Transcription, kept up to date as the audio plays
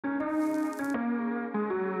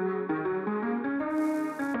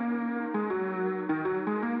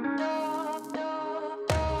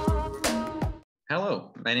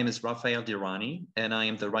My name is Rafael Dirani, and I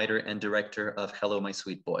am the writer and director of Hello, My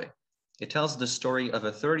Sweet Boy. It tells the story of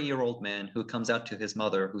a 30-year-old man who comes out to his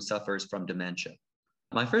mother who suffers from dementia.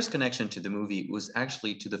 My first connection to the movie was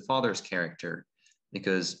actually to the father's character,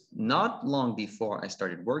 because not long before I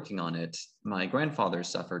started working on it, my grandfather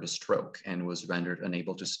suffered a stroke and was rendered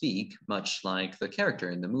unable to speak, much like the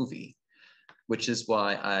character in the movie, which is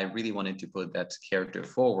why I really wanted to put that character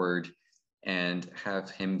forward and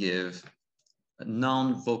have him give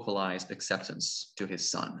non-vocalized acceptance to his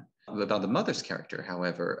son. About the mother's character,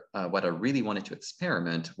 however, what I really wanted to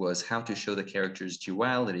experiment was how to show the character's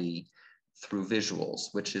duality through visuals,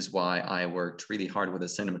 which is why I worked really hard with a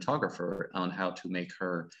cinematographer on how to make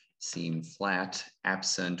her seem flat,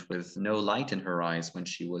 absent, with no light in her eyes when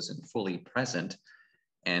she wasn't fully present,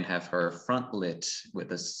 and have her front lit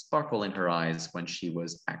with a sparkle in her eyes when she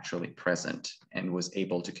was actually present and was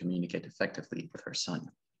able to communicate effectively with her son.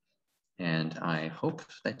 And I hope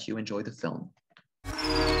that you enjoy the film.